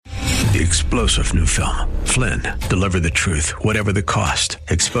the explosive new film, Flynn, Deliver the Truth, Whatever the Cost,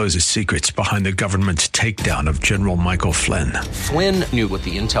 exposes secrets behind the government's takedown of General Michael Flynn. Flynn knew what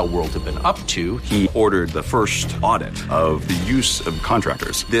the intel world had been up to. He ordered the first audit of the use of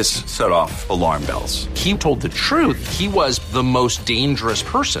contractors. This set off alarm bells. He told the truth. He was the most dangerous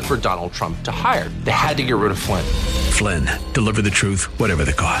person for Donald Trump to hire. They had to get rid of Flynn. Flynn, Deliver the Truth, Whatever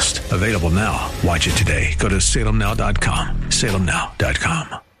the Cost. Available now. Watch it today. Go to salemnow.com.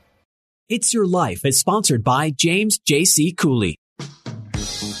 salemnow.com. It's Your Life is sponsored by James J.C. Cooley.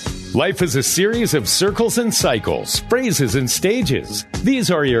 Life is a series of circles and cycles, phrases and stages. These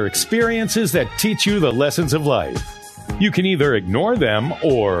are your experiences that teach you the lessons of life. You can either ignore them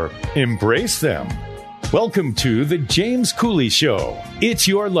or embrace them. Welcome to The James Cooley Show. It's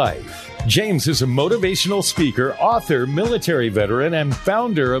Your Life. James is a motivational speaker, author, military veteran, and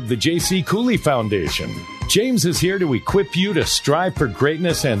founder of the J.C. Cooley Foundation. James is here to equip you to strive for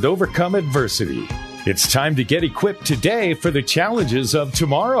greatness and overcome adversity. It's time to get equipped today for the challenges of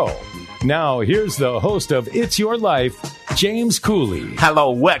tomorrow. Now, here's the host of It's Your Life, James Cooley.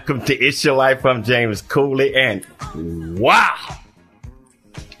 Hello, welcome to It's Your Life. I'm James Cooley, and wow!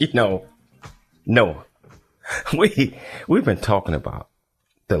 We've been talking about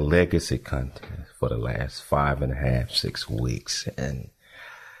the legacy contest for the last 5.5, 6 weeks, and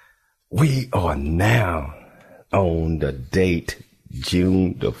we are now on the date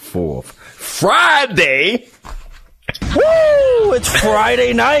June the 4th, Friday. Woo! It's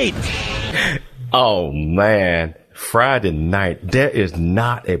Friday night. Oh man, Friday night. There is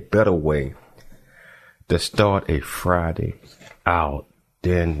not a better way to start a Friday out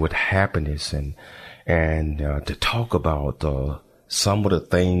than with happiness and to talk about some of the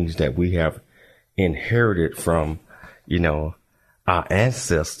things that we have inherited from, our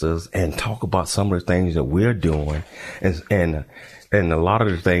ancestors, and talk about some of the things that we're doing and a lot of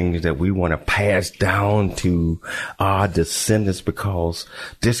the things that we want to pass down to our descendants, because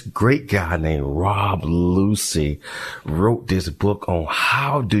this great guy named Rob Lucey wrote this book on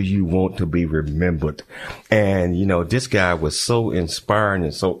how do you want to be remembered. And, this guy was so inspiring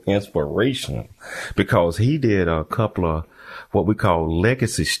and so inspirational because he did a couple of what we call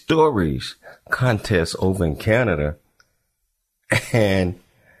legacy stories contests over in Canada. And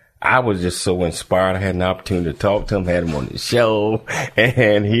I was just so inspired. I had an opportunity to talk to him, had him on the show,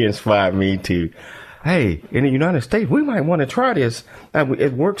 and he inspired me to, hey, in the United States, we might want to try this.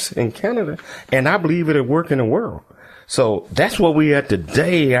 It works in Canada, and I believe it'll work in the world. So that's what we are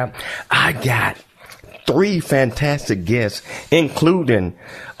today. I got 3 fantastic guests, including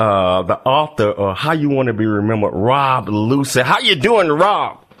the author of How You Want to Be Remembered, Rob Lucey. How you doing,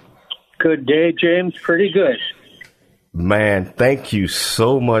 Rob? Good day, James. Pretty good. Man, thank you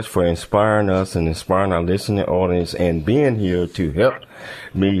so much for inspiring us and inspiring our listening audience and being here to help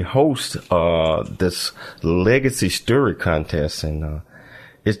me host this legacy story contest. And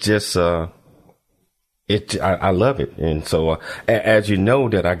it's just I love it. And so as you know,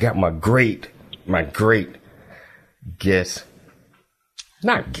 that I got my great guest,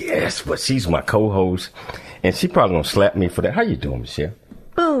 not guest, but she's my co-host, and she probably gonna slap me for that. How you doing, Michelle?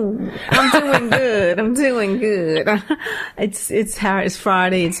 Boom. I'm doing good. It's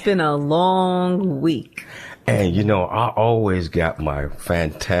Friday. It's been a long week. And I always got my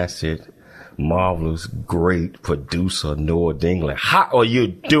fantastic, marvelous, great producer, Noah Dingley. How are you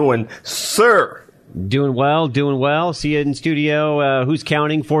doing, sir? Doing well. See you in studio. Who's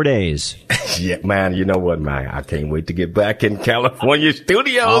counting? 4 days. Yeah, man. You know what, man? I can't wait to get back in California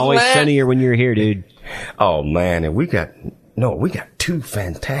studios, Always man. sunnier when you're here, dude. Oh, man. And we got 2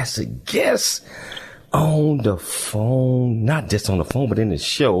 fantastic guests on the phone, not just on the phone, but in the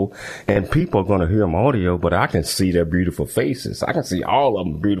show. And people are going to hear them audio, but I can see their beautiful faces. I can see all of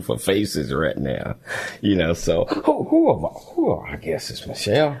them beautiful faces right now. So who are our guests,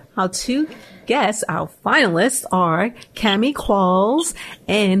 Michelle? Our 2 guests, our finalists, are Cammie Qualls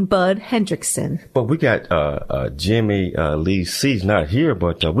and Bud Hendrickson. But we got Jimmy Lee C's not here,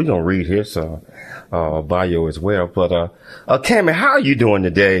 but we're going to read his bio as well. But Cammie, how are you doing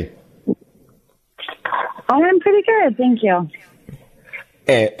today? I'm pretty good, thank you.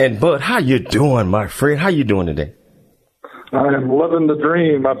 And Bud, how you doing, my friend? How you doing today? I'm living the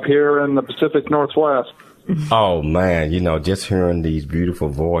dream up here in the Pacific Northwest. Oh man, just hearing these beautiful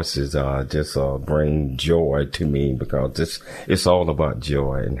voices just bring joy to me, because it's all about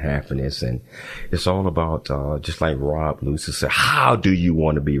joy and happiness, and it's all about just like Rob Lucey said, how do you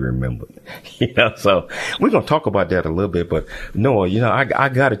want to be remembered? So we're gonna talk about that a little bit, but Noah, I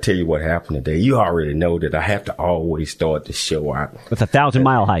got to tell you what happened today. You already know that I have to always start the show out with a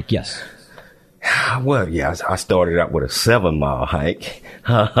 1,000-mile hike. Yes. Well, yeah, I started out with a 7-mile hike.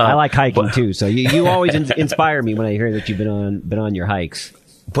 I like hiking too, so you always inspire me when I hear that you've been on your hikes.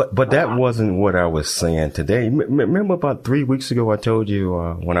 But that wasn't what I was saying today. Remember about 3 weeks ago I told you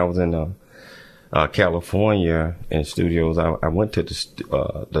when I was in California in studios, I went to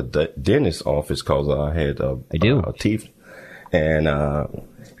the dentist office because I had teeth, and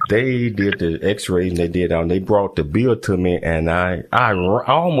they did the X-rays and they brought the bill to me, and I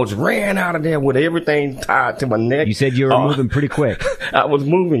almost ran out of there with everything tied to my neck. You said you were moving pretty quick. I was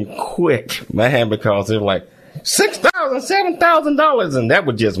moving quick, man, because they were like $6,000, $7,000, and that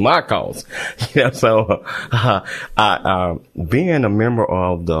was just my cost. So I being a member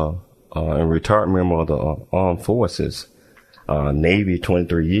of the a retired member of the armed forces, Navy,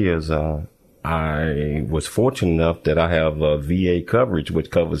 23 years. I was fortunate enough that I have VA coverage, which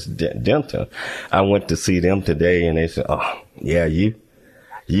covers dental. I went to see them today, and they said, "Oh, yeah, you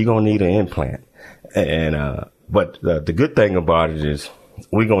gonna need an implant." And but the good thing about it is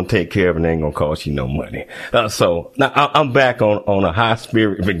we're gonna take care of it. It ain't gonna cost you no money. So now I'm back on a high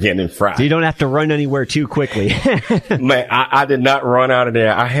spirit beginning Friday. So you don't have to run anywhere too quickly. Man, I did not run out of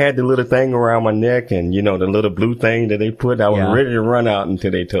there. I had the little thing around my neck, and the little blue thing that they put. I was ready to run out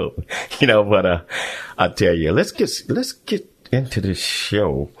until they told me. But I tell you, let's get into this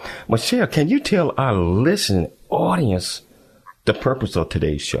show. Michelle, can you tell our listening audience the purpose of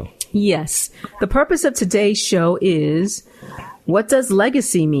today's show? Yes, the purpose of today's show is, what does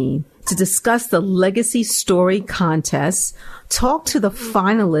legacy mean? To discuss the Legacy Story Contest, talk to the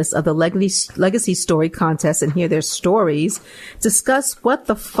finalists of the Legacy Story Contest and hear their stories, discuss what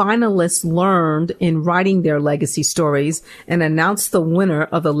the finalists learned in writing their legacy stories, and announce the winner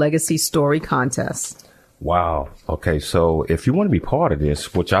of the Legacy Story Contest. Wow. Okay, so if you want to be part of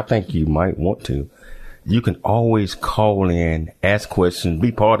this, which I think you might want to, you can always call in, ask questions,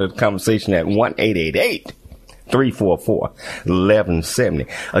 be part of the conversation at 1-888-344-1170.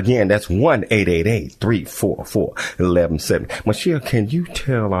 Again, that's 1-888-344-1170. Michelle, can you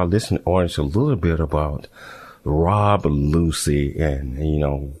tell our listening audience a little bit about Rob Lucey and,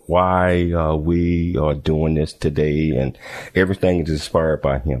 why we are doing this today, and everything is inspired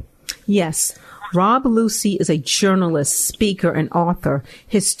by him? Yes. Rob Lucey is a journalist, speaker, and author.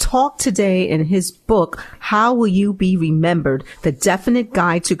 His talk today and his book, How Will You Be Remembered? The Definite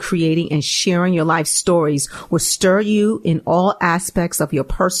Guide to Creating and Sharing Your Life Stories, will stir you in all aspects of your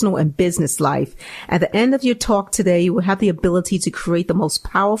personal and business life. At the end of your talk today, you will have the ability to create the most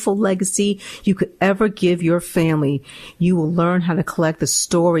powerful legacy you could ever give your family. You will learn how to collect the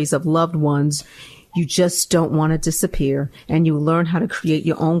stories of loved ones you just don't want to disappear, and you learn how to create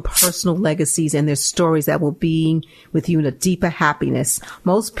your own personal legacies and their stories that will be with you in a deeper happiness.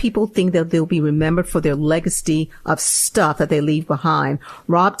 Most people think that they'll be remembered for their legacy of stuff that they leave behind.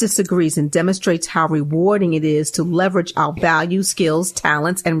 Rob disagrees and demonstrates how rewarding it is to leverage our values, skills,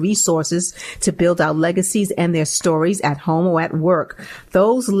 talents, and resources to build our legacies and their stories at home or at work.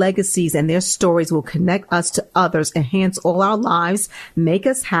 Those legacies and their stories will connect us to others, enhance all our lives, make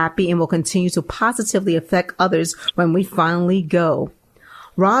us happy, and will continue to positively affect others when we finally go.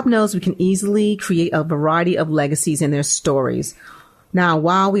 Rob knows we can easily create a variety of legacies and their stories. Now,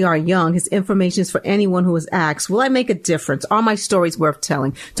 while we are young, his information is for anyone who has asked, will I make a difference? Are my stories worth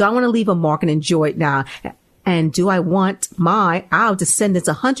telling? Do I want to leave a mark and enjoy it now? And do I want our descendants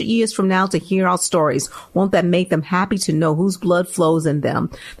 100 years from now to hear our stories? Won't that make them happy to know whose blood flows in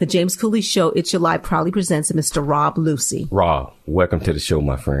them? The James Cooley Show, It's Your Life, proudly presents Mr. Rob Lucey. Rob, welcome to the show,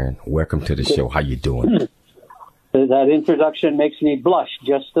 my friend. Welcome to the show. How you doing? That introduction makes me blush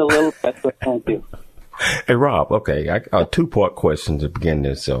just a little bit, but thank you. Hey, Rob, okay, a two-part question to begin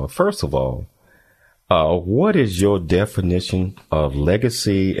this. First of all, what is your definition of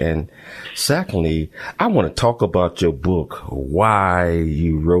legacy? And secondly, I want to talk about your book, why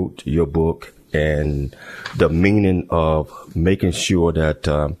you wrote your book, and the meaning of making sure that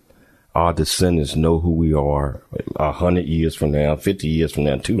our descendants know who we are 100 years from now, 50 years from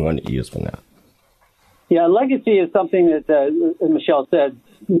now, 200 years from now. Yeah, legacy is something that, Michelle said,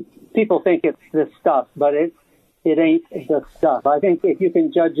 people think it's this stuff, but it ain't the stuff. I think if you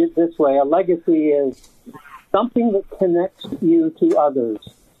can judge it this way, a legacy is something that connects you to others,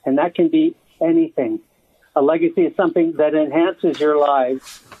 and that can be anything. A legacy is something that enhances your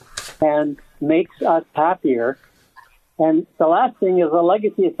lives and makes us happier. And the last thing is, a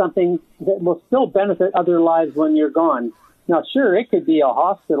legacy is something that will still benefit other lives when you're gone. Now, sure, it could be a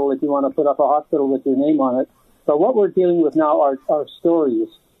hospital if you want to put up a hospital with your name on it. But what we're dealing with now are stories,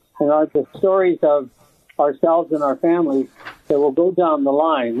 and are the stories of ourselves and our families that will go down the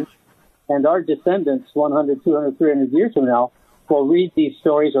line, and our descendants 100, 200, 300 years from now will read these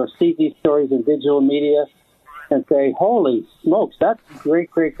stories or see these stories in digital media and say, holy smokes, that's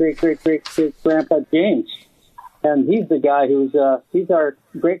great-great-great-great-great-great-grandpa James. And he's the guy he's our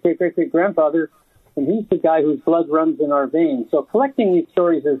great-great-great-great-grandfather, and he's the guy whose blood runs in our veins. So collecting these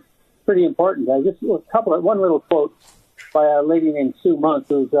stories is pretty important. One little quote by a lady named Sue Monk,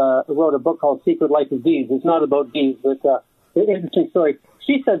 who wrote a book called Secret Life of Bees. It's not about bees, but an interesting story.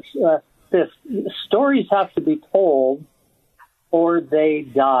 She said this: stories have to be told or they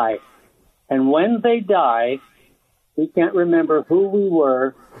die. And when they die, we can't remember who we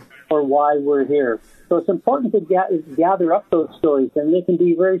were or why we're here. So it's important to gather up those stories, and they can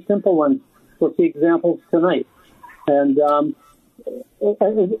be very simple ones. We'll see examples tonight. And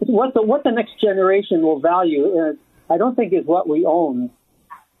what the next generation will value, I don't think is what we own,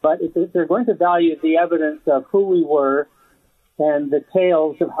 but they're going to value the evidence of who we were and the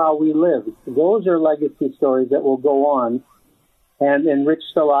tales of how we lived. Those are legacy stories that will go on and enrich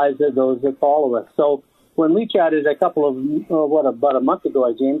the lives of those that follow us. So when we chatted about a month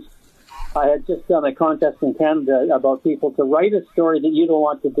ago, James, I had just done a contest in Canada about people to write a story that you don't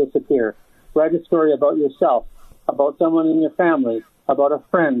want to disappear. Write a story about yourself, about someone in your family, about a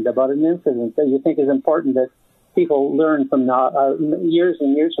friend, about an incident that you think is important that people learn from now, years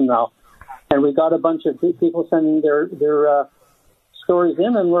and years from now. And we got a bunch of people sending their stories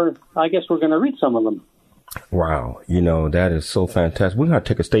in, and I guess we're going to read some of them. Wow. That is so fantastic. We're going to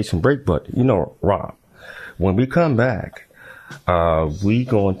take a station break, but, Rob, when we come back, we're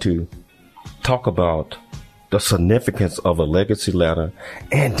going to talk about the significance of a legacy letter,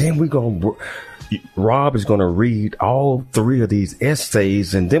 and then Rob is going to read all 3 of these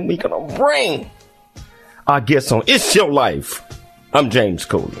essays, and then we're going to bring our guests on It's Your Life. I'm James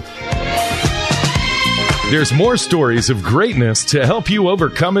Cooley. There's more stories of greatness to help you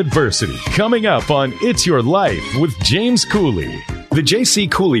overcome adversity coming up on It's Your Life with James Cooley. The J.C.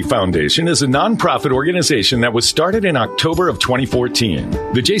 Cooley Foundation is a nonprofit organization that was started in October of 2014.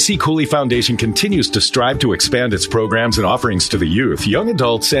 The J.C. Cooley Foundation continues to strive to expand its programs and offerings to the youth, young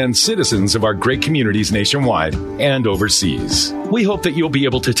adults, and citizens of our great communities nationwide and overseas. We hope that you'll be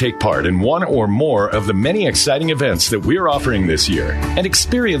able to take part in one or more of the many exciting events that we're offering this year and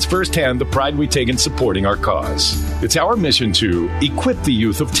experience firsthand the pride we take in supporting our cause. It's our mission to equip the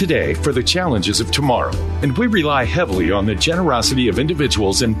youth of today for the challenges of tomorrow, and we rely heavily on the generosity of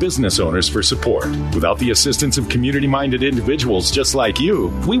individuals and business owners for support. Without the assistance of community-minded individuals just like you,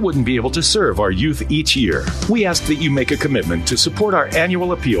 we wouldn't be able to serve our youth each year. We ask that you make a commitment to support our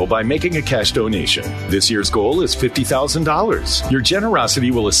annual appeal by making a cash donation. This year's goal is $50,000. Your generosity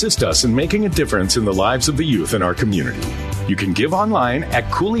will assist us in making a difference in the lives of the youth in our community. You can give online at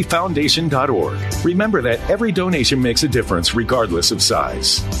CooleyFoundation.org. Remember that every donation makes a difference regardless of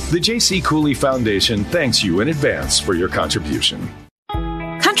size. The J.C. Cooley Foundation thanks you in advance for your contribution.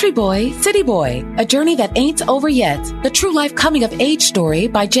 Country Boy, City Boy, A Journey That Ain't Over Yet, the true life coming of age story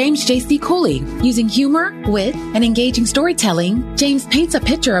by James J.C. Cooley. Using humor, wit, and engaging storytelling, James paints a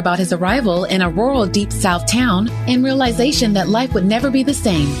picture about his arrival in a rural deep south town and realization that life would never be the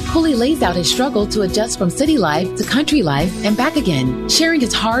same. Cooley lays out his struggle to adjust from city life to country life and back again, sharing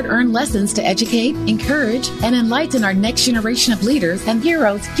his hard-earned lessons to educate, encourage, and enlighten our next generation of leaders and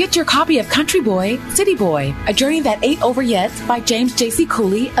heroes. Get your copy of Country Boy, City Boy, A Journey That Ain't Over Yet by James J.C.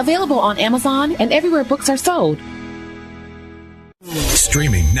 Cooley, available on Amazon and everywhere books are sold.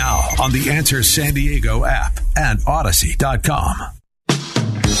 Streaming now on the Answer San Diego app and Odyssey.com.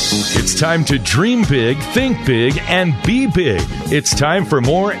 It's time to dream big, think big, and be big. It's time for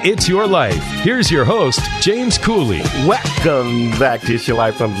more It's Your Life. Here's your host, James Cooley. Welcome back to It's Your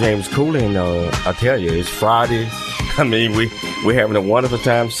Life. I'm James Cooley, and I tell you, it's Friday. I mean, we're having a wonderful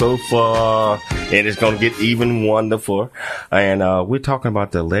time so far, and it's going to get even wonderful. And we're talking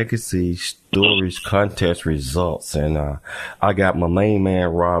about the Legacy Stories Contest results. And I got my main man,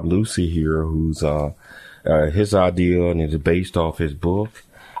 Rob Lucy, here, who's his idea, and it's based off his book.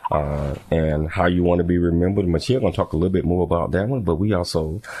 And how you want to be remembered. Michelle going to talk a little bit more about that one, but we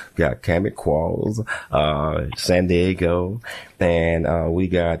also got Camet Qualls, San Diego, and we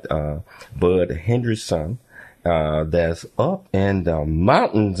got Bud Henderson, that's up in the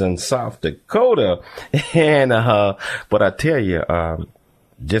mountains in South Dakota. And but I tell you,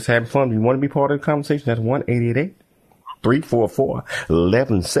 just having fun. You want to be part of the conversation? That's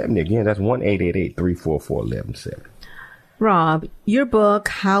 1-888-344-1170. Again, that's 1-888-344-1170. Rob, your book,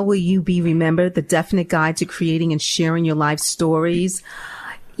 How Will You Be Remembered? The Definite Guide to Creating and Sharing Your Life Stories.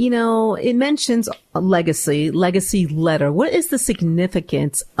 It mentions a legacy letter. What is the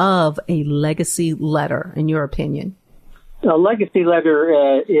significance of a legacy letter, in your opinion? A legacy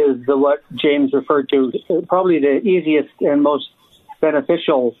letter is what James referred to, probably the easiest and most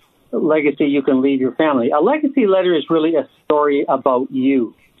beneficial legacy you can leave your family. A legacy letter is really a story about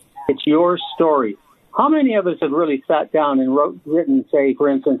you. It's your story. How many of us have really sat down and written, say, for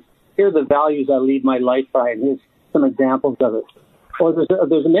instance, here are the values I lead my life by, and here's some examples of it. Or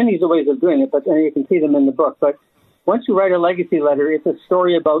there's many ways of doing it, but you can see them in the book. But once you write a legacy letter, it's a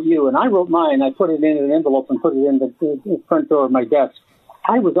story about you. And I wrote mine. I put it in an envelope and put it in the front door of my desk.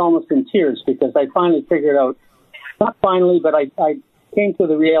 I was almost in tears because I finally figured out, not finally, but I came to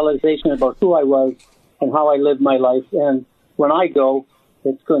the realization about who I was and how I lived my life. And when I go,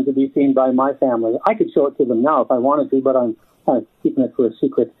 it's going to be seen by my family. I could show it to them now if I wanted to, but I'm kind of keeping it for a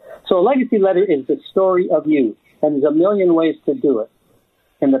secret. So a legacy letter is the story of you, and there's a million ways to do it.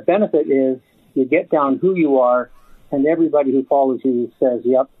 And the benefit is you get down who you are, and everybody who follows you says,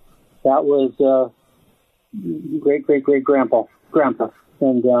 yep, that was great-great-great-grandpa,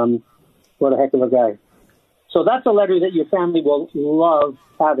 and what a heck of a guy. So that's a letter that your family will love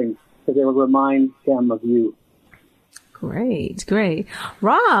having, because it will remind them of you. Great.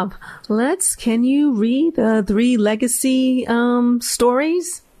 Rob, can you read 3 legacy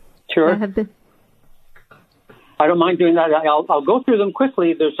stories? Sure. I don't mind doing that. I'll go through them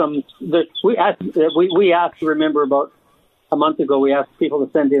quickly. We asked to remember about a month ago, we asked people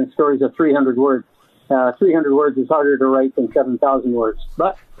to send in stories of 300 words. 300 words is harder to write than 7,000 words.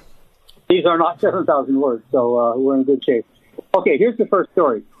 But these are not 7,000 words, so we're in good shape. Okay, here's the first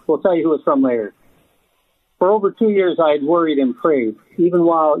story. We'll tell you who it's from later. For over 2 years, I had worried and prayed. Even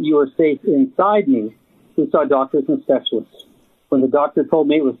while you were safe inside me, we saw doctors and specialists. When the doctor told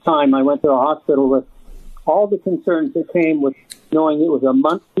me it was time, I went to a hospital with all the concerns that came with knowing it was a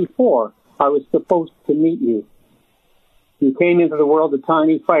month before I was supposed to meet you. You came into the world a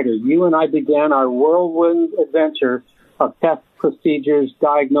tiny fighter. You and I began our whirlwind adventure of tests, procedures,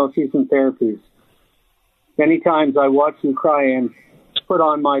 diagnoses, and therapies. Many times I watched you cry and put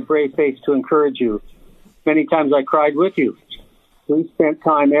on my brave face to encourage you. Many times I cried with you. We spent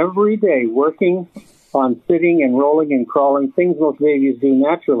time every day working on sitting and rolling and crawling, things most babies do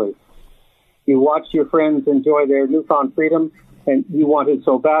naturally. You watched your friends enjoy their newfound freedom, and you wanted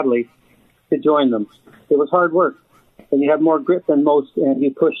so badly to join them. It was hard work, and you had more grit than most, and you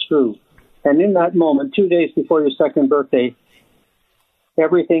pushed through. And in that moment, 2 days before your second birthday,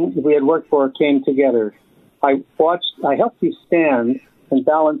 everything we had worked for came together. I helped you stand and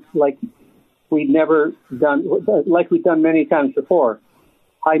balance like we'd done many times before.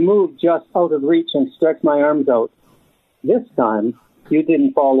 I moved just out of reach and stretched my arms out. This time, you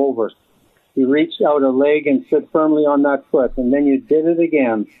didn't fall over. You reached out a leg and stood firmly on that foot, and then you did it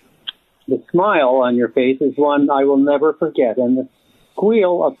again. The smile on your face is one I will never forget, and the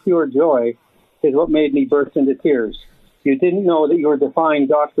squeal of pure joy is what made me burst into tears. You didn't know that you were defying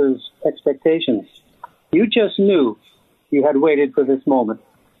doctors' expectations. You just knew you had waited for this moment.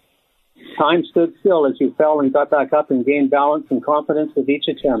 Time stood still as you fell and got back up and gained balance and confidence with each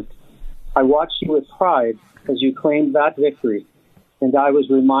attempt. I watched you with pride as you claimed that victory, and I was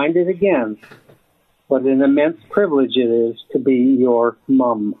reminded again what an immense privilege it is to be your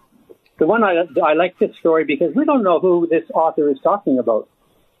mom. The one I like this story because we don't know who this author is talking about.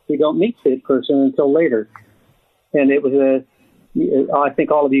 We don't meet this person until later. And it was I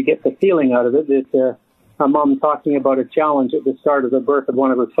think all of you get the feeling out of it that a mom talking about a challenge at the start of the birth of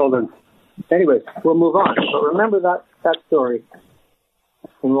one of her children. Anyways, we'll move on. But remember that story.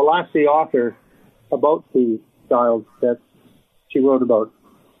 And we'll ask the author about the child that she wrote about.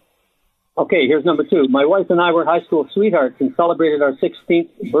 Okay, here's number 2. My wife and I were high school sweethearts and celebrated our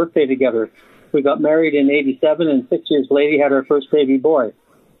 16th birthday together. We got married in 87, and 6 years later had our first baby boy.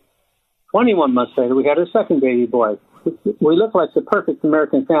 21 months later, we had our second baby boy. We looked like the perfect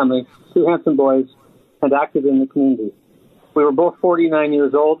American family, 2 handsome boys, and active in the community. We were both 49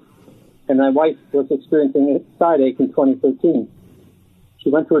 years old, and my wife was experiencing a side ache in 2013. She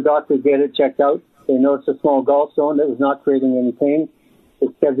went to her doctor to get it checked out. They noticed a small gallstone that was not creating any pain. They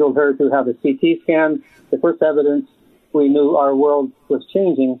scheduled her to have a CT scan. The first evidence we knew our world was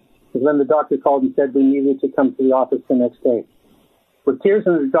changing was when the doctor called and said we needed to come to the office the next day. With tears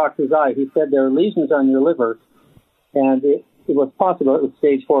in the doctor's eye, he said there are lesions on your liver, and it was possible it was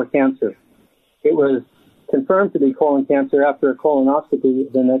stage 4 cancer. It was confirmed to be colon cancer after a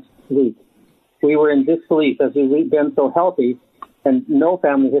colonoscopy the next week. We were in disbelief as we'd been so healthy and no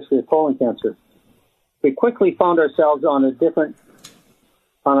family history of colon cancer. We quickly found ourselves on a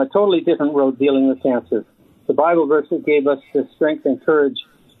totally different road dealing with cancer. The Bible verse that gave us the strength and courage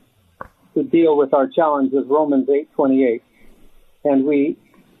to deal with our challenge was Romans 8:28. And we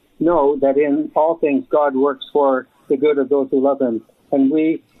know that in all things God works for the good of those who love him. And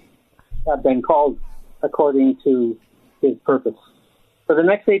we have been called according to his purpose. For the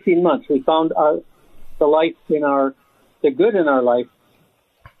next 18 months, we found the good in our life,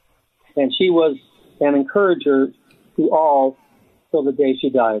 and she was an encourager to all till the day she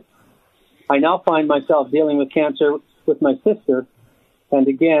died. I now find myself dealing with cancer with my sister, and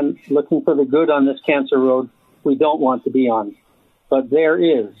again, looking for the good on this cancer road we don't want to be on. But there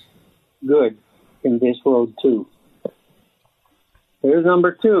is good in this road too. Here's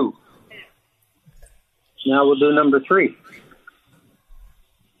number 2. Now we'll do number 3.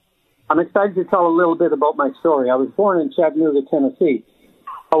 I'm excited to tell a little bit about my story. I was born in Chattanooga, Tennessee.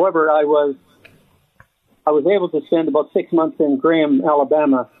 However, I was able to spend about 6 months in Graham,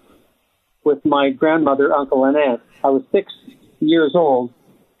 Alabama with my grandmother, uncle, and aunt. I was 6 years old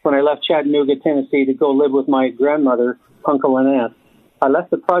when I left Chattanooga, Tennessee to go live with my grandmother, uncle, and aunt. I left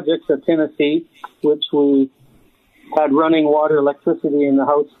the projects of Tennessee, which we had running water, electricity in the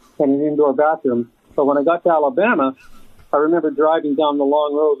house, and an indoor bathroom. But when I got to Alabama, I remember driving down the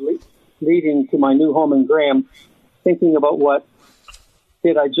long road leading to my new home in Graham, thinking about what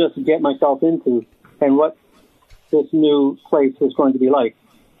did I just get myself into and what this new place was going to be like.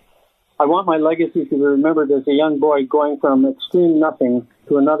 I want my legacy to be remembered as a young boy going from extreme nothing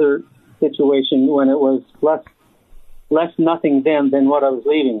to another situation when it was less nothing then than what I was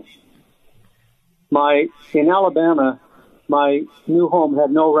leaving. In Alabama, my new home had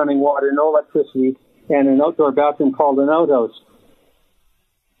no running water, no electricity, and an outdoor bathroom called an outhouse.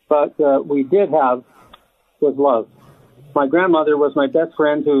 But we did have was love. My grandmother was my best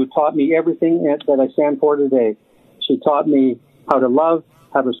friend who taught me everything that I stand for today. She taught me how to love,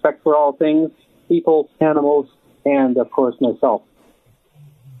 have respect for all things, people, animals, and, of course, myself.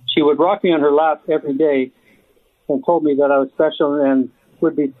 She would rock me on her lap every day and told me that I was special and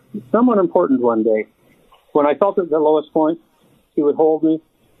would be someone important one day. When I felt at the lowest point, she would hold me,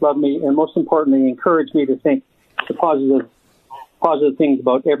 love me, and most importantly, encourage me to think the positive things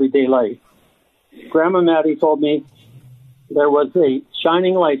about everyday life. Grandma Maddie told me there was a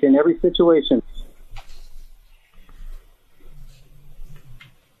shining light in every situation.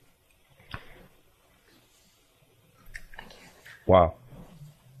 Wow.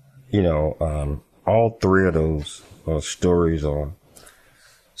 All 3 of those stories are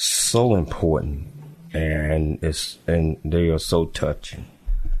so important, and they are so touching.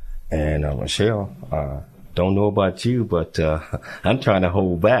 And Michelle, don't know about you, but I'm trying to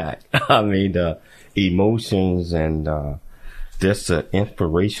hold back. I mean, the emotions and just the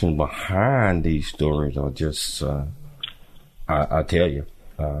inspiration behind these stories are just, I tell you,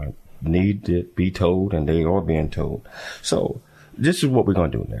 need to be told, and they are being told. So this is what we're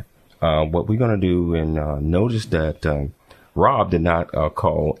going to do now. What we're going to do, and notice that Rob did not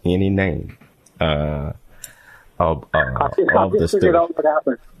call any name of the story. Out what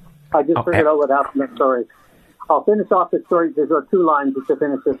happened. I just figured out what happened in the story. I'll finish off the story. There's 2 lines to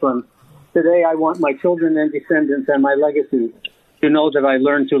finish this one. Today, I want my children and descendants and my legacy to know that I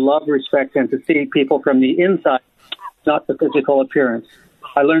learned to love, respect, and to see people from the inside, not the physical appearance.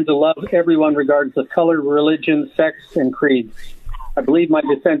 I learned to love everyone regardless of color, religion, sex, and creed. I believe my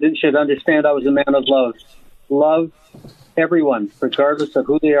descendants should understand I was a man of love. Love everyone, regardless of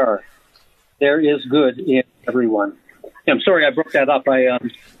who they are. There is good in everyone. I'm sorry I broke that up.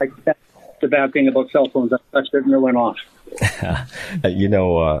 The bad thing about cell phones, I touched it and it went off.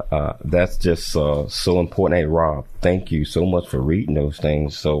 That's just so important. Hey, Rob, thank you so much for reading those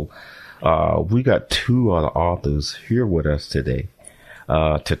things. So we got 2 other authors here with us today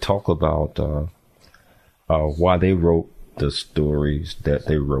to talk about why they wrote the stories that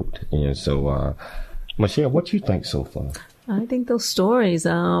they wrote. And so, Michelle, what you think so far? I think those stories,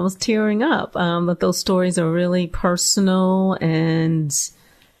 I was tearing up, but those stories are really personal and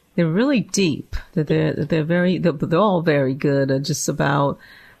they're really deep. They're all very good. Just about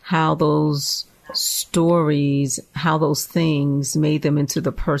how those stories, how those things made them into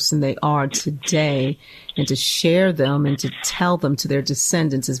the person they are today, and to share them and to tell them to their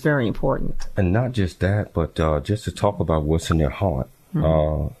descendants is very important. And not just that, but just to talk about what's in their heart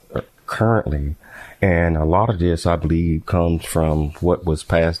currently. And a lot of this, I believe, comes from what was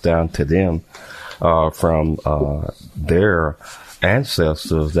passed down to them from their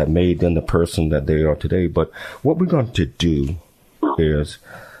ancestors that made them the person that they are today. But what we're going to do is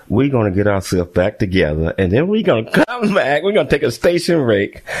we're going to get ourselves back together, and then we're going to come back. We're going to take a station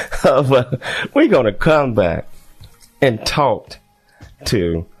break. We're going to come back and talk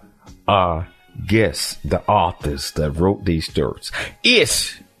to our guests, the authors that wrote these stories.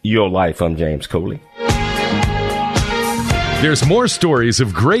 It's Your Life. I'm James Cooley. There's more stories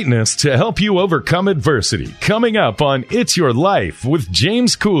of greatness to help you overcome adversity coming up on It's Your Life with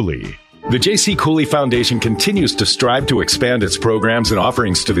James Cooley. The J.C. Cooley Foundation continues to strive to expand its programs and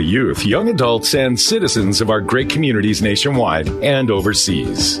offerings to the youth, young adults, and citizens of our great communities nationwide and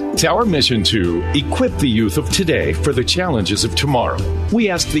overseas. It's our mission to equip the youth of today for the challenges of tomorrow. We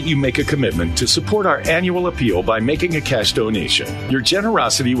ask that you make a commitment to support our annual appeal by making a cash donation. Your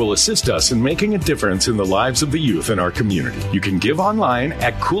generosity will assist us in making a difference in the lives of the youth in our community. You can give online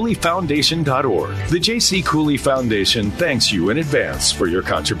at CooleyFoundation.org. The J.C. Cooley Foundation thanks you in advance for your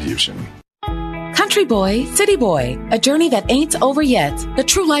contribution. Country Boy, City Boy, A Journey That Ain't Over Yet, the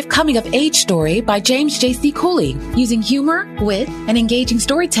true life coming of age story by James J.C. Cooley. Using humor, wit, and engaging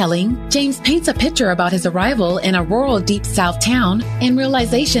storytelling, James paints a picture about his arrival in a rural deep south town and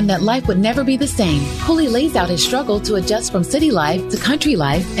realization that life would never be the same. Cooley lays out his struggle to adjust from city life to country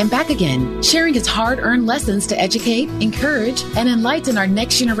life and back again, sharing his hard-earned lessons to educate, encourage, and enlighten our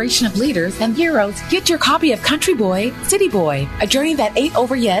next generation of leaders and heroes. Get your copy of Country Boy, City Boy, A Journey That Ain't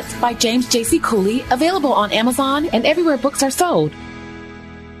Over Yet by James J.C. Cooley, available on Amazon and everywhere books are sold.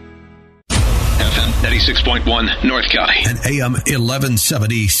 FM 96.1 North County and AM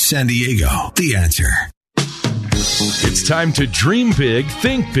 1170 San Diego. The Answer. It's time to dream big,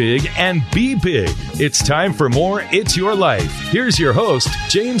 think big, and be big. It's time for more It's Your Life. Here's your host,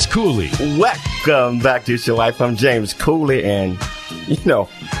 James Cooley. Welcome back to It's Your Life. I'm James Cooley, and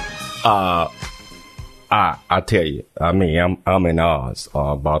I tell you, I mean, I'm in awe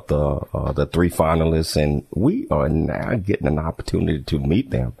about the three finalists, and we are now getting an opportunity to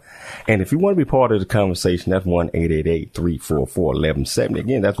meet them. And if you want to be part of the conversation, that's 1-888-344-1170.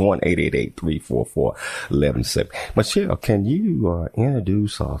 Again, that's 1-888-344-1170. Michelle, can you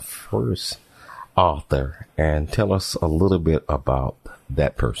introduce our first author and tell us a little bit about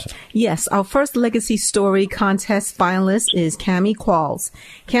that person? Yes, our first Legacy Story Contest finalist is Cami Qualls.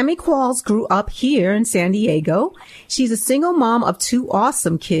 Cami Qualls grew up here in San Diego. She's a single mom of two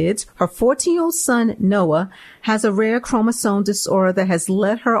awesome kids. Her 14-year-old son, Noah, has a rare chromosome disorder that has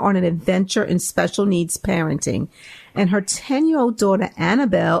led her on an adventure in special needs parenting. And her 10-year-old daughter,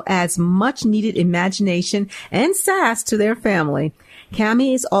 Annabelle, adds much needed imagination and sass to their family.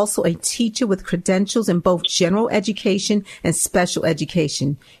 Cami is also a teacher with credentials in both general education and special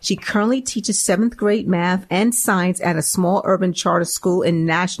education. She currently teaches 7th grade math and science at a small urban charter school in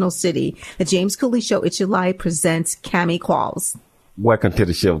National City. The James Cooley Show, It's Your Life, presents Cami Qualls. Welcome to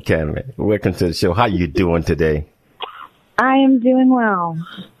the show, Cami. Welcome to the show. How you doing today? I am doing well.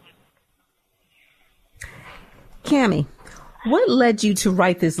 Cami, what led you to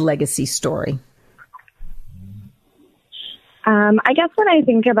write this legacy story? I guess when I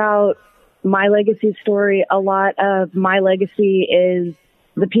think about my legacy story, a lot of my legacy is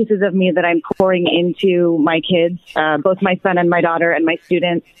the pieces of me that I'm pouring into my kids, both my son and my daughter and my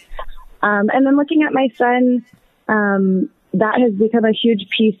students. And then looking at my son, that has become a huge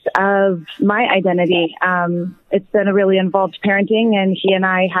piece of my identity. It's been a really involved parenting, and he and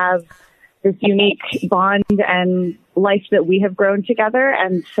I have this unique bond and life that we have grown together.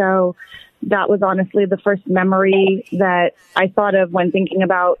 And so that was honestly the first memory that I thought of when thinking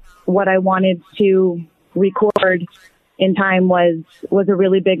about what I wanted to record in time was a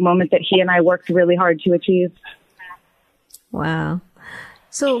really big moment that he and I worked really hard to achieve. Wow.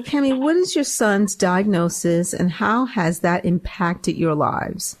 So, Cami, what is your son's diagnosis and how has that impacted your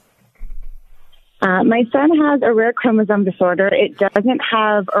lives? My son has a rare chromosome disorder. It doesn't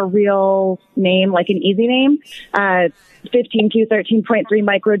have a real name, like an easy name. 15q13.3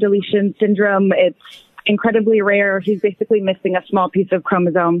 microdeletion syndrome. It's incredibly rare. He's basically missing a small piece of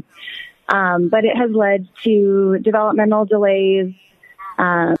chromosome. But it has led to developmental delays.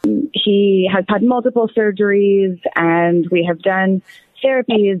 He has had multiple surgeries, and we have done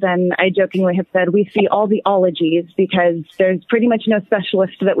therapies, and I jokingly have said we see all the ologies because there's pretty much no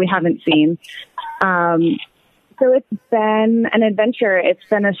specialist that we haven't seen. So it's been an adventure. It's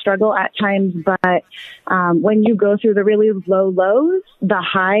been a struggle at times, but when you go through the really low lows, the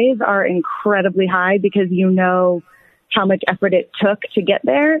highs are incredibly high because you know how much effort it took to get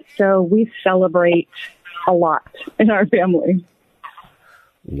there. So we celebrate a lot in our family.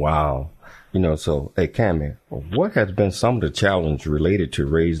 Wow. So, hey, Cami, what has been some of the challenge related to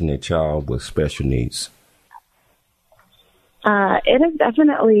raising a child with special needs? It has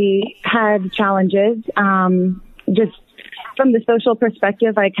definitely had challenges. Just from the social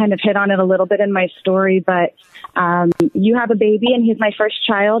perspective, I kind of hit on it a little bit in my story, but you have a baby and he's my first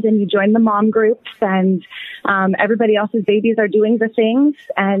child, and you join the mom groups, and everybody else's babies are doing the things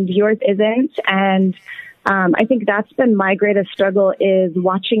and yours isn't. And I think that's been my greatest struggle, is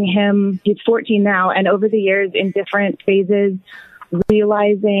watching him. He's 14 now, and over the years in different phases,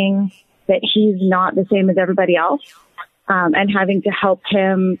 realizing that he's not the same as everybody else. and having to help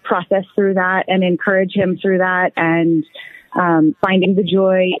him process through that and encourage him through that, and finding the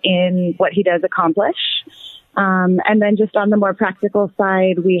joy in what he does accomplish. And then just on the more practical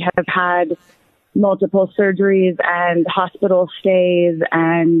side, we have had multiple surgeries and hospital stays,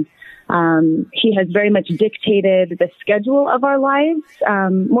 and he has very much dictated the schedule of our lives,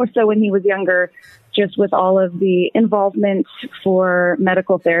 more so when he was younger, just with all of the involvement for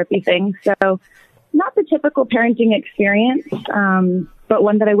medical therapy things. So not the typical parenting experience, but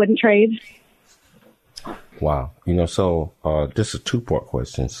one that I wouldn't trade. Wow. So this is a two-part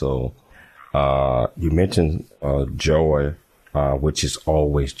question. So you mentioned joy, which is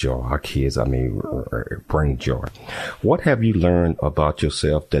always joy. Our kids, bring joy. What have you learned about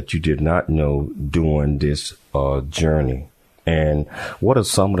yourself that you did not know during this journey? And what are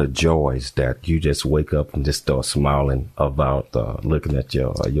some of the joys that you just wake up and just start smiling about looking at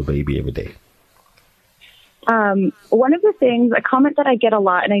your baby every day? One of the things, a comment that I get a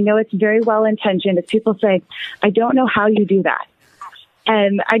lot, and I know it's very well intentioned, is people say, I don't know how you do that.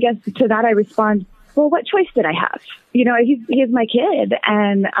 And I guess to that I respond, well, what choice did I have? He's my kid.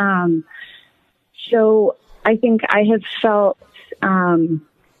 And so I think I have felt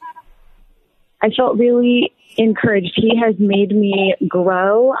really encouraged. He has made me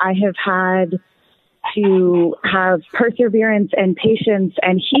grow. I have had to have perseverance and patience,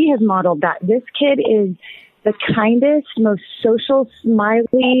 and he has modeled that. This kid is the kindest, most social,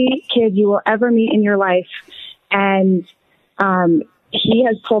 smiley kid you will ever meet in your life. And he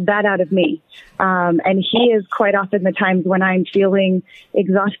has pulled that out of me. And he is quite often the times when I'm feeling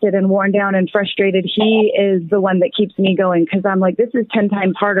exhausted and worn down and frustrated, he is the one that keeps me going, because I'm like, this is 10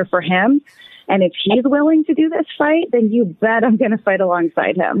 times harder for him. And if he's willing to do this fight, then you bet I'm going to fight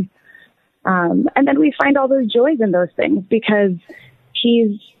alongside him. And then we find all those joys in those things, because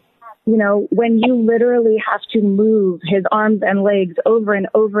he's, when you literally have to move his arms and legs over and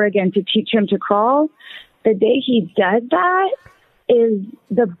over again to teach him to crawl, the day he does that is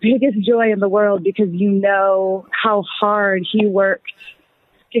the biggest joy in the world, because you know how hard he worked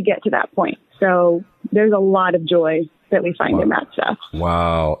to get to that point. So there's a lot of joy that we find in that stuff.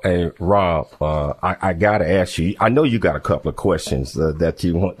 Wow. Hey, Rob, I got to ask you, I know you got a couple of questions that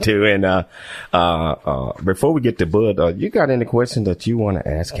you want to. And before we get to Bud, you got any questions that you want to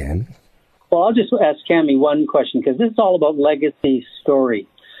ask Cammie? Well, I'll just ask Cammie one question, because this is all about legacy story.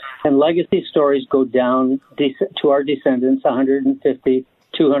 And legacy stories go down to our descendants 150,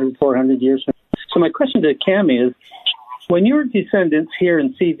 200, 400 years from now. So my question to Cammie is, when your descendants hear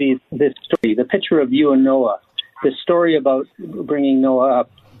and see this story, the picture of you and Noah, the story about bringing Noah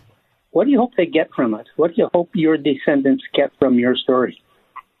up, what do you hope they get from it? What do you hope your descendants get from your story?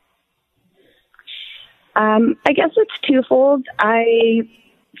 I guess it's twofold. I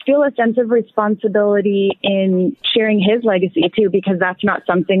feel a sense of responsibility in sharing his legacy too, because that's not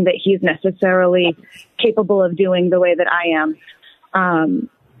something that he's necessarily capable of doing the way that I am.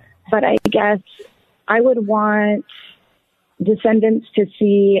 But I guess I would want descendants to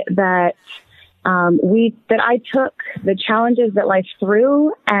see that that I took the challenges that life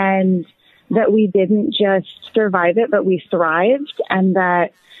threw, and that we didn't just survive it, but we thrived, and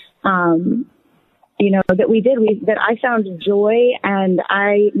that, that I found joy, and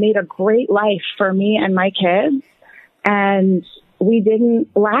I made a great life for me and my kids, and we didn't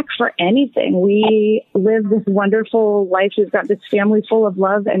lack for anything. We lived this wonderful life. We've got this family full of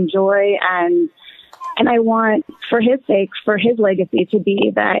love and joy, and I want, for his sake, for his legacy to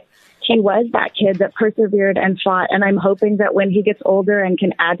be that he was that kid that persevered and fought. And I'm hoping that when he gets older and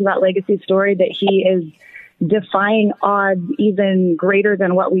can add to that legacy story, that he is defying odds even greater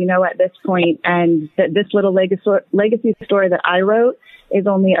than what we know at this point, and that this little legacy story that I wrote is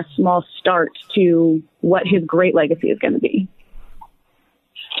only a small start to what his great legacy is going to be.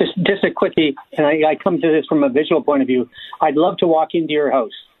 Just a quickie, and I come to this from a visual point of view. I'd love to walk into your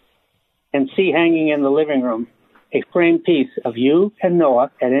house and see hanging in the living room a framed piece of you and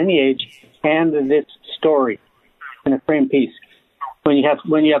Noah at any age, and this story in a framed piece. When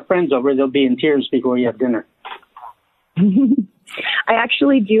you have friends over, they'll be in tears before you have dinner. I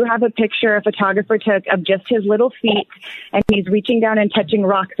actually do have a picture a photographer took of just his little feet, and he's reaching down and touching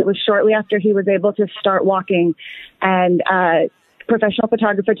rocks. It was shortly after he was able to start walking, and professional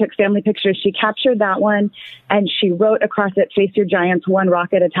photographer took family pictures. She captured that one, and she wrote across it, "Face your giants one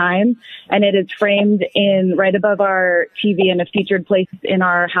rock at a time." And it is framed in right above our TV in a featured place in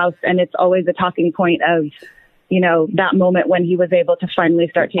our house. And it's always a talking point of, that moment when he was able to finally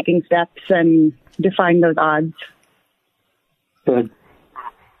start taking steps and defying those odds. Good.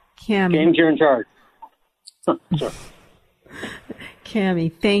 Cammie. James, you're in charge. Sorry.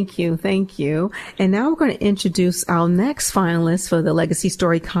 Cammie, thank you. Thank you. And now we're going to introduce our next finalist for the Legacy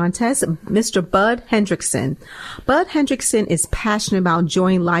Story Contest, Mr. Bud Hendrickson. Bud Hendrickson is passionate about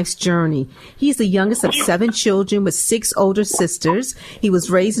enjoying life's journey. He's the youngest of 7 children with 6 older sisters. He was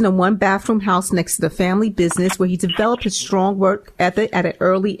raised in a 1-bathroom house next to the family business where he developed his strong work ethic at an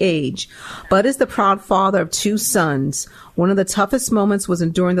early age. Bud is the proud father of 2 sons. One of the toughest moments was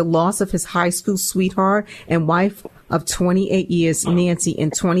enduring the loss of his high school sweetheart and wife of 28 years, Nancy,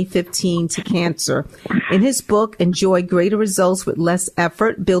 in 2015 to cancer. In his book, Enjoy Greater Results with Less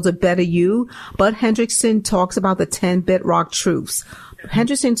Effort, Build a Better You, Bud Hendrickson talks about the 10 bedrock truths.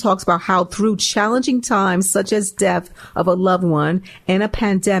 Hendrickson talks about how through challenging times such as death of a loved one and a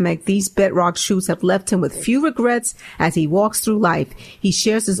pandemic, these bedrock truths have left him with few regrets as he walks through life. He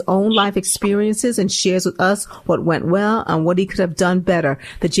shares his own life experiences and shares with us what went well and what he could have done better.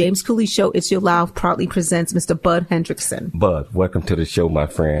 The James Cooley Show, It's Your Life, proudly presents Mr. Bud Hendrickson. Bud, welcome to the show, my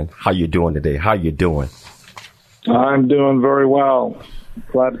friend. How you doing today? How you doing? I'm doing very well.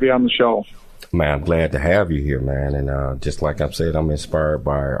 Glad to be on the show. Man, I'm glad to have you here, man. And just like I've said, I'm inspired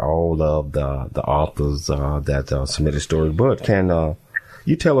by all of the authors that submitted stories. But can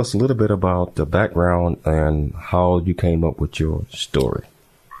you tell us a little bit about the background and how you came up with your story?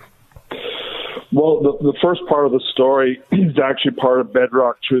 Well, the first part of the story is actually part of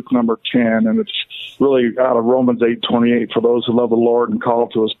Bedrock Truth number 10, and it's really out of Romans 8:28. For those who love the Lord and call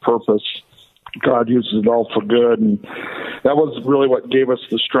to His purpose, God uses it all for good. And that was really what gave us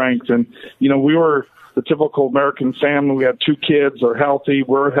the strength. And, you know, we were the typical American family. We had 2 kids, they're healthy,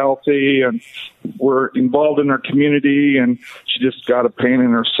 we're healthy, and we're involved in our community, and she just got a pain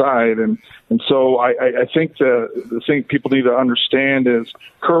in her side. And so I think the thing people need to understand is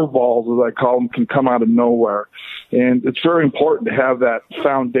curveballs, as I call them, can come out of nowhere. And it's very important to have that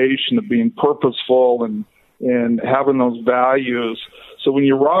foundation of being purposeful and having those values. So when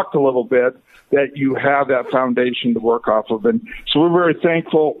you rock a little bit, that you have that foundation to work off of. And so we're very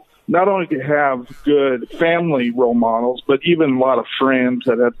thankful not only to have good family role models, but even a lot of friends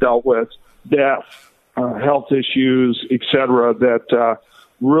that have dealt with death, health issues, et cetera, that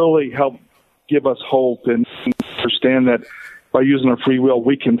really help give us hope and understand that by using our free will,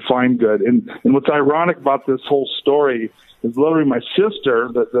 we can find good. And what's ironic about this whole story is literally my sister,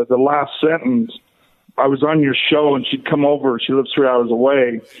 the last sentence, I was on your show and she'd come over. She lives 3 hours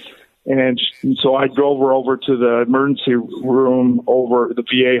away. And so I drove her over to the emergency room over at the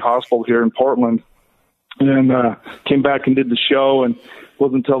VA hospital here in Portland and came back and did the show. And it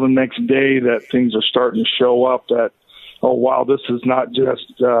wasn't until the next day that things are starting to show up that, oh, wow, this is not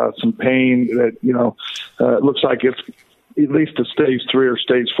just some pain that, you know, it looks like it's at least a stage 3 or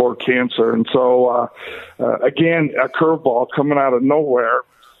stage 4 cancer. And so, again, a curveball coming out of nowhere.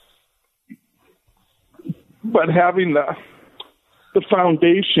 But having the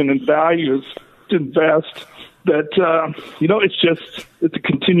foundation and values to invest that, you know, it's a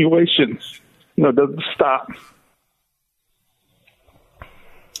continuation. You know, it doesn't stop.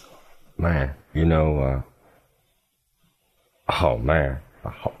 Man, you know, oh man,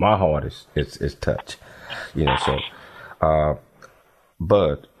 my heart is touched. You know, so,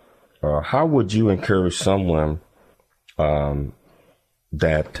 but how would you encourage someone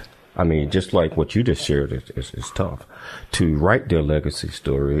that, I mean, just like what you just shared is tough, to write their legacy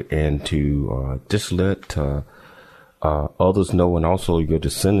story and to just let others know, and also your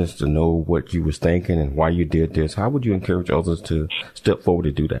descendants to know what you was thinking and why you did this? How would you encourage others to step forward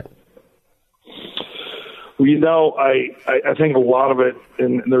to do that? Well, you know, I think a lot of it,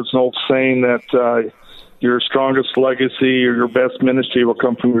 and there's an old saying that your strongest legacy or your best ministry will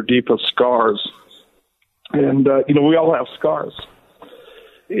come from your deepest scars. And, you know, we all have scars.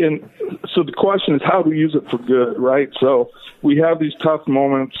 And so the question is, how do we use it for good, right? So we have these tough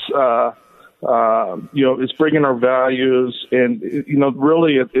moments, you know, it's bringing our values, and, you know,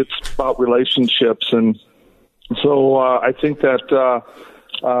 really it's about relationships. And so I think that,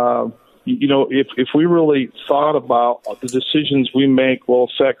 you know, if we really thought about the decisions we make will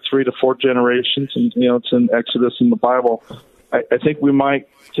affect 3 to 4 generations, and, you know, it's in Exodus in the Bible, I think we might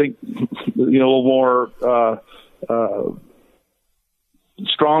think, you know, a little more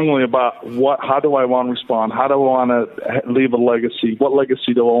strongly about how do I want to respond? How do I want to leave a legacy? What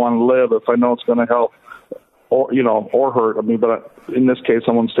legacy do I want to live if I know it's going to help or, you know, or hurt? I mean, but in this case,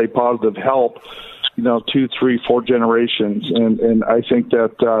 I want to stay positive, help, you know, 2, 3, 4 generations. And I think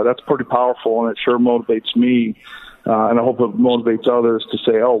that that's pretty powerful, and it sure motivates me. And I hope it motivates others to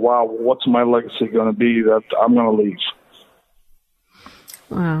say, oh, wow, what's my legacy going to be that I'm going to leave?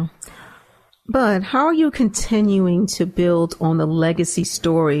 Wow. But how are you continuing to build on the legacy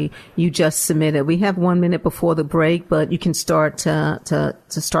story you just submitted? We have 1 minute before the break, but you can start to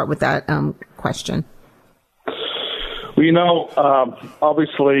start with that question. Well,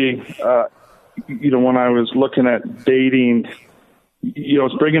 obviously, when I was looking at dating,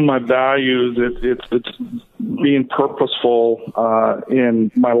 it's bringing my values. It's being purposeful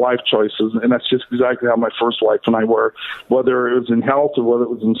in my life choices, and that's just exactly how my first wife and I were, whether it was in health or whether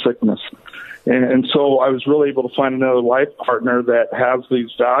it was in sickness. And so I was really able to find another life partner that has these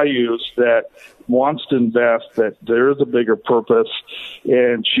values, that wants to invest, that there is a bigger purpose,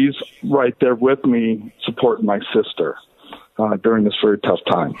 and she's right there with me supporting my sister during this very tough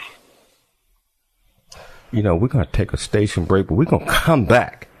time. We're going to take a station break, but we're going to come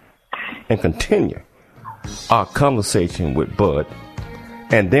back and continue our conversation with Bud.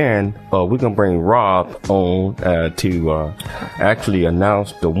 And then we're going to bring Rob on to actually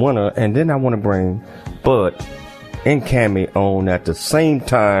announce the winner. And then I want to bring Bud and Cammie on at the same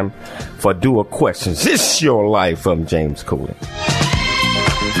time for Dual Questions. This is Your Life. I'm James Cooley.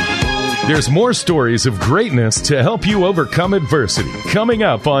 There's more stories of greatness to help you overcome adversity coming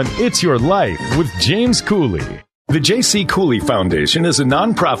up on It's Your Life with James Cooley. The J.C. Cooley Foundation is a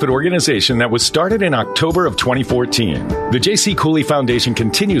nonprofit organization that was started in October of 2014. The J.C. Cooley Foundation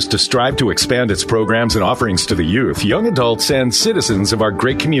continues to strive to expand its programs and offerings to the youth, young adults, and citizens of our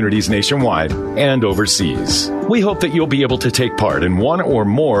great communities nationwide and overseas. We hope that you'll be able to take part in one or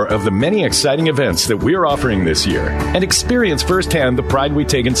more of the many exciting events that we're offering this year and experience firsthand the pride we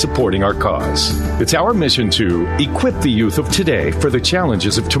take in supporting our cause. It's our mission to equip the youth of today for the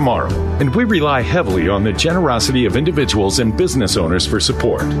challenges of tomorrow, and we rely heavily on the generosity of individuals and business owners for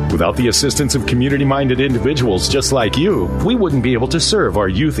support. Without the assistance of community-minded individuals just like you, we wouldn't be able to serve our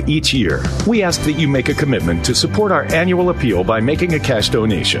youth each year. We ask that you make a commitment to support our annual appeal by making a cash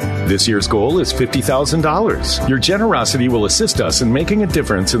donation. This year's goal is $50,000. Your generosity will assist us in making a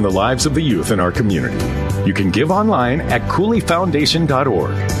difference in the lives of the youth in our community. You can give online at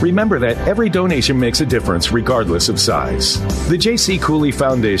CooleyFoundation.org. Remember that every donation makes a difference regardless of size. The J.C. Cooley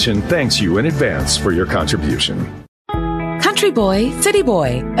Foundation thanks you in advance for your contribution. Country Boy, City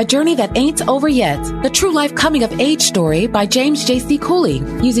Boy, a journey that ain't over yet. The true life coming of age story by James J.C. Cooley.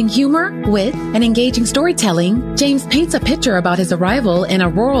 Using humor, wit, and engaging storytelling, James paints a picture about his arrival in a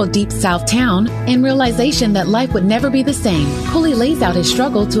rural deep south town and realization that life would never be the same. Cooley lays out his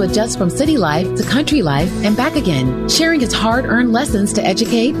struggle to adjust from city life to country life and back again, sharing his hard-earned lessons to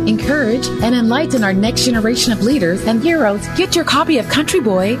educate, encourage, and enlighten our next generation of leaders and heroes. Get your copy of Country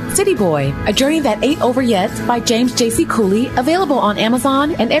Boy, City Boy, a journey that ain't over yet by James J.C. Cooley, available on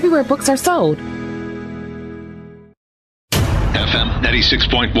Amazon and everywhere books are sold. FM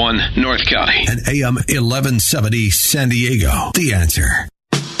 96.1 North County and AM 1170 San Diego. The Answer.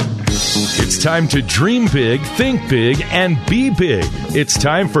 It's time to dream big, think big, and be big. It's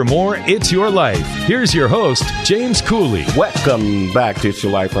time for more It's Your Life. Here's your host, James Cooley. Welcome back to It's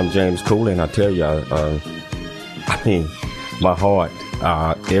Your Life. I'm James Cooley, and I tell you, my heart,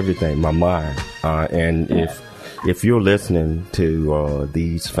 everything, my mind, and if you're listening to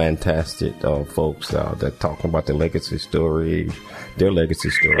these fantastic folks that talking about their legacy story,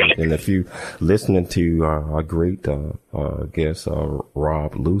 and if you listening to our great guest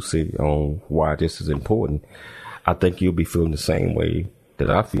Rob Lucy on why this is important, I think you'll be feeling the same way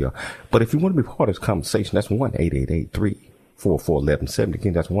that I feel. But if you want to be part of this conversation, that's 1-888-344-1170.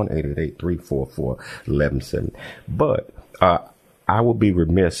 Again, that's 1-888-344-1170. But I would be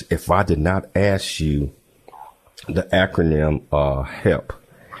remiss if I did not ask you the acronym HELP,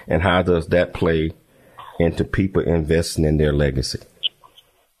 and how does that play into people investing in their legacy?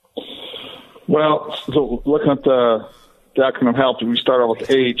 Well, so looking at the acronym HELP, we start out with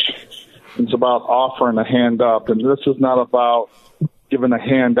H. It's about offering a hand up, and this is not about giving a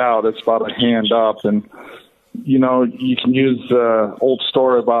hand out. It's about a hand up, and you can use the old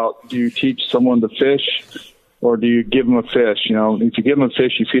story about, do you teach someone to fish, or do you give them a fish? If you give them a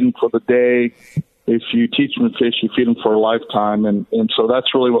fish, you feed them for the day. If you teach them to fish, you feed them for a lifetime. And so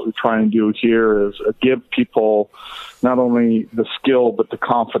that's really what we're trying to do here, is give people not only the skill, but the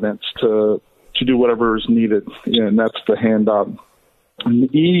confidence to do whatever is needed. And that's the hand up. And the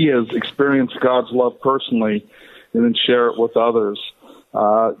E is experience God's love personally and then share it with others.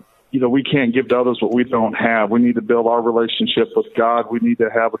 We can't give to others what we don't have. We need to build our relationship with God. We need to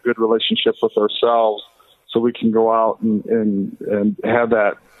have a good relationship with ourselves so we can go out and have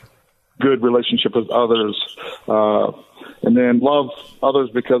that good relationship with others, and then love others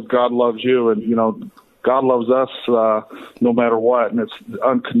because God loves you, and God loves us no matter what, and it's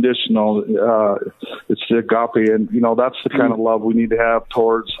unconditional. It's the agape, and that's the kind of love we need to have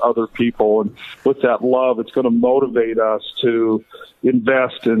towards other people. And with that love, it's going to motivate us to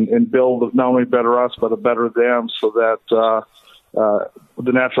invest and build not only better us but a better them, so that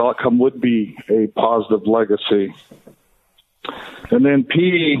the natural outcome would be a positive legacy. And then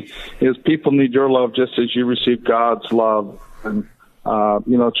P is people need your love just as you receive God's love. And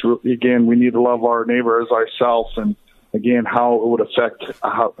again, we need to love our neighbor as ourselves, and again, how it would affect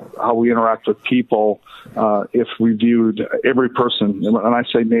how we interact with people if we viewed every person, and I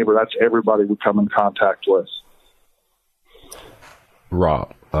say neighbor, that's everybody we come in contact with.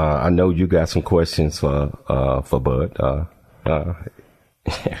 Rob, I know you got some questions for Bud.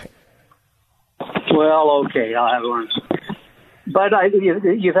 Well, okay, I'll have one. But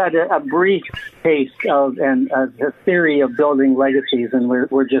you've had a brief taste of the theory of building legacies, and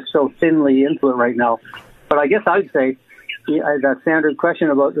we're just so thinly into it right now. But I guess I'd say that standard question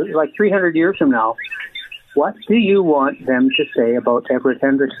about like 300 years from now, what do you want them to say about Everett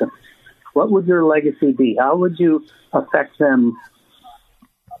Henderson? What would your legacy be? How would you affect them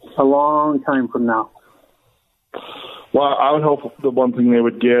a long time from now? Well, I would hope the one thing they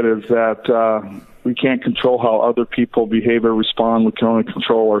would get is that we can't control how other people behave or respond. We can only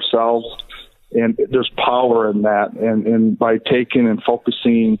control ourselves. And there's power in that. And by taking and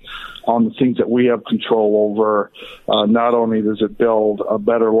focusing on the things that we have control over, not only does it build a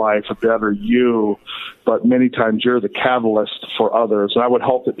better life, a better you, but many times you're the catalyst for others. And I would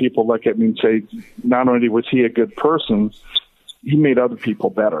hope that people look at me and say, not only was he a good person, he made other people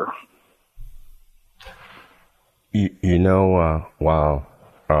better. Wow.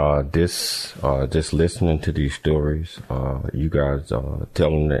 Just listening to these stories, you guys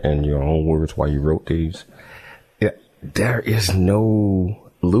telling in your own words why you wrote these. There is no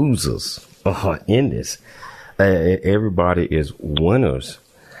losers in this. Everybody is winners,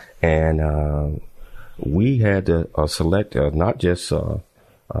 and we had to select not just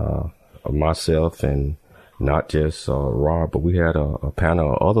myself and not just Rob, but we had a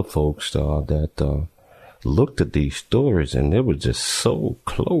panel of other folks that looked at these stories, and it was just so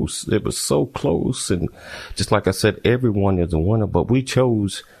close. It was so close. And just like I said, everyone is a winner, but we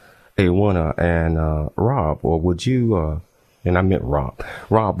chose a winner. And Rob, or would you, and I meant Rob,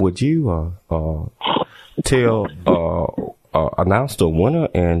 would you announce the winner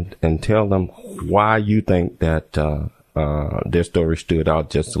and tell them why you think that their story stood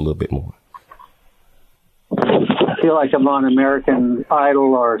out just a little bit more? I feel like I'm on American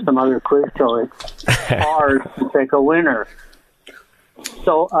Idol or some other quiz show. It's hard to pick a winner.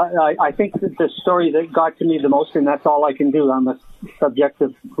 So I think that the story that got to me the most, and that's all I can do, I'm a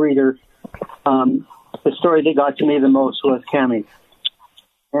subjective reader, the story that got to me the most was Cammie.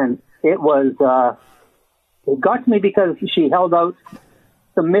 And it got to me because she held out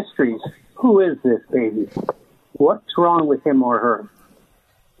some mysteries. Who is this baby? What's wrong with him or her?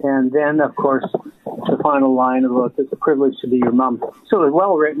 And then, of course, the final line about it's a privilege to be your mom. So it's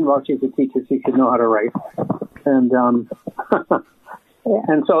well written. Well, she's a teacher, she should know how to write. And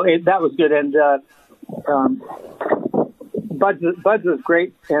and so that was good. And Bud's was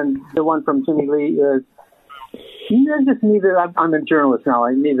great. And the one from Jimmy Lee is, I'm a journalist now.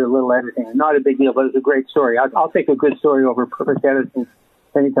 I need a little editing. Not a big deal, but it's a great story. I'll take a good story over perfect editing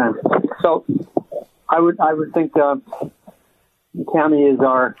anytime. So I would think Cammie is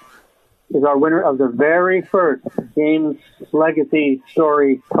our winner of the very first James Legacy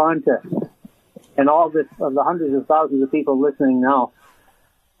Story Contest. And all this, of the hundreds of thousands of people listening now,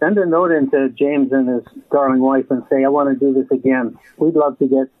 send a note into James and his darling wife and say, I want to do this again. We'd love to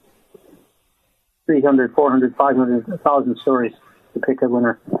get 300, 400, 500, 1,000 stories to pick a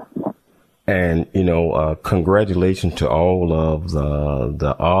winner. And, congratulations to all of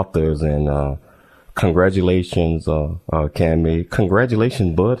the authors, and congratulations, Cammie.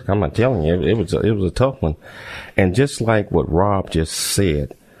 Congratulations, Bud. I'm telling you, it was a tough one. And just like what Rob just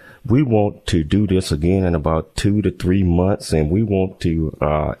said, we want to do this again in about 2 to 3 months, and we want to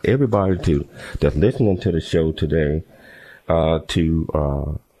everybody that's listening to the show today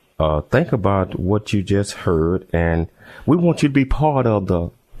to think about what you just heard, and we want you to be part of the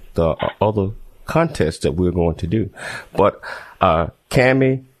other contests that we're going to do. But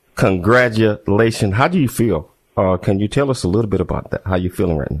Cammie, congratulations. How do you feel? Can you tell us a little bit about that? How you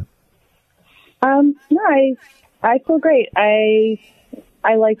feeling right now? No, I feel great.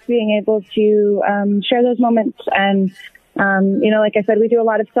 I like being able to share those moments, and like I said, we do a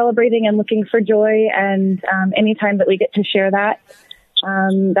lot of celebrating and looking for joy, and anytime that we get to share that,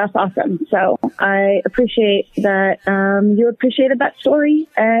 that's awesome. So I appreciate that you appreciated that story,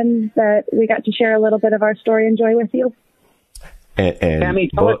 and that we got to share a little bit of our story and joy with you. And Cammie,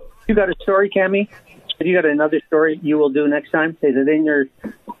 you got a story, Cammie? Have you got another story you will do next time? Is it in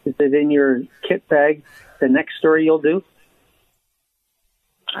your kit bag? The next story you'll do?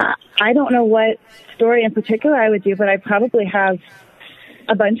 I don't know what story in particular I would do, but I probably have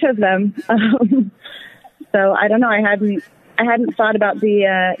a bunch of them. So I don't know. I hadn't thought about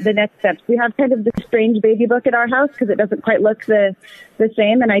the next steps. We have kind of this strange baby book at our house because it doesn't quite look the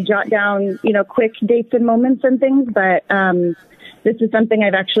same, and I jot down quick dates and moments and things. But this is something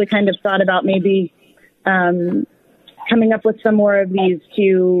I've actually kind of thought about maybe coming up with some more of these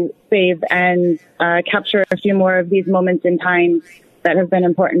to save and capture a few more of these moments in time that have been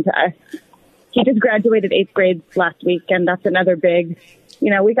important to us. He just graduated 8th grade last week, and that's another big,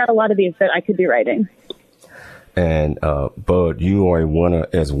 we got a lot of these that I could be writing. And, Bud, you are a winner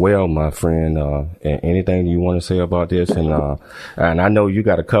as well, my friend. And anything you want to say about this? And I know you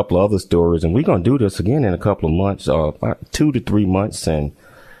got a couple of other stories, and we're going to do this again in a couple of months, about 2 to 3 months. And,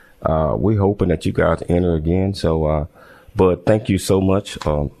 we're hoping that you guys enter again. So, Bud, thank you so much,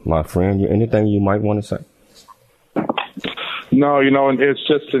 my friend. Anything you might want to say? No, and it's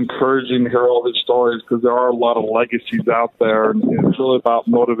just encouraging to hear all these stories because there are a lot of legacies out there, and it's really about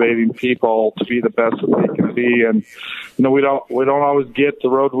motivating people to be the best that they can be. And we don't always get the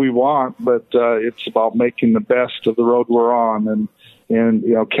road we want, but it's about making the best of the road we're on. And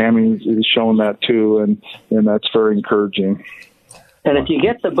Cammie is showing that too, and that's very encouraging. And if you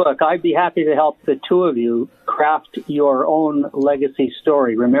get the book, I'd be happy to help the two of you craft your own legacy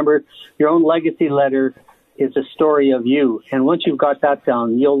story. Remember, your own legacy letter is a story of you. And once you've got that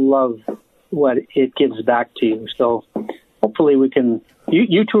down, you'll love what it gives back to you. So hopefully we can...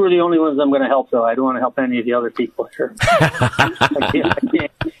 You two are the only ones I'm going to help, though. I don't want to help any of the other people here. like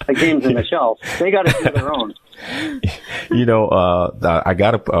James and Michelle. They got to do their own. I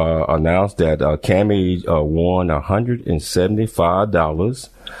got to announce that Cammie won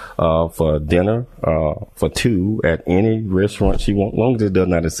 $175 for dinner for two at any restaurant she wants, as long as it does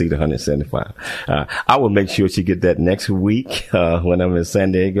not exceed $175. I will make sure she get that next week when I'm in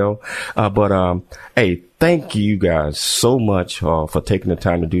San Diego. Hey, thank you guys so much for taking the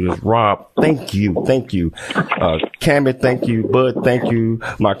time to do this. Rob, thank you. Cammie, thank you. Bud, thank you.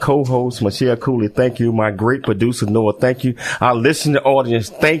 My co-host, Michelle Cooley, thank you. My great producer, Noah, thank you. Our listening audience,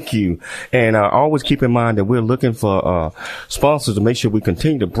 thank you. And always keep in mind that we're looking for sponsors to make sure we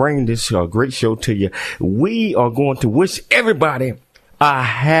continue to bring this great show to you. We are going to wish everybody a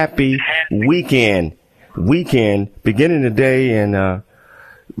happy weekend beginning today, and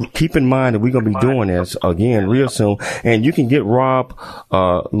keep in mind that we're going to be doing this again real soon. And you can get Rob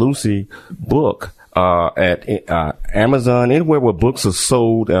Lucy book at Amazon, anywhere where books are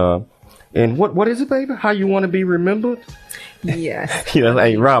sold. And what is it, baby? How You Want to Be Remembered? Yes.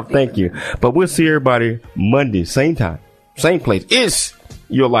 Hey, Rob, thank you. But we'll see everybody Monday, same time, same place. It's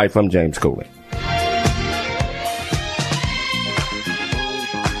Your Life. I'm James Cooley.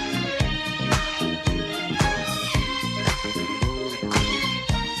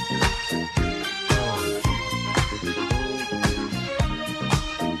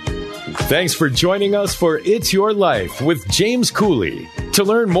 Thanks for joining us for It's Your Life with James Cooley. To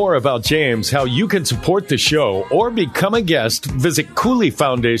learn more about James, how you can support the show, or become a guest, visit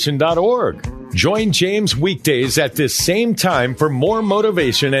CooleyFoundation.org. Join James weekdays at this same time for more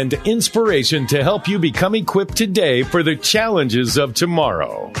motivation and inspiration to help you become equipped today for the challenges of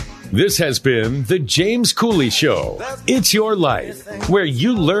tomorrow. This has been The James Cooley Show. It's Your Life, where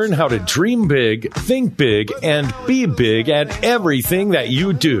you learn how to dream big, think big, and be big at everything that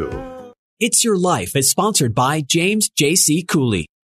you do. It's Your Life is sponsored by James J.C. Cooley.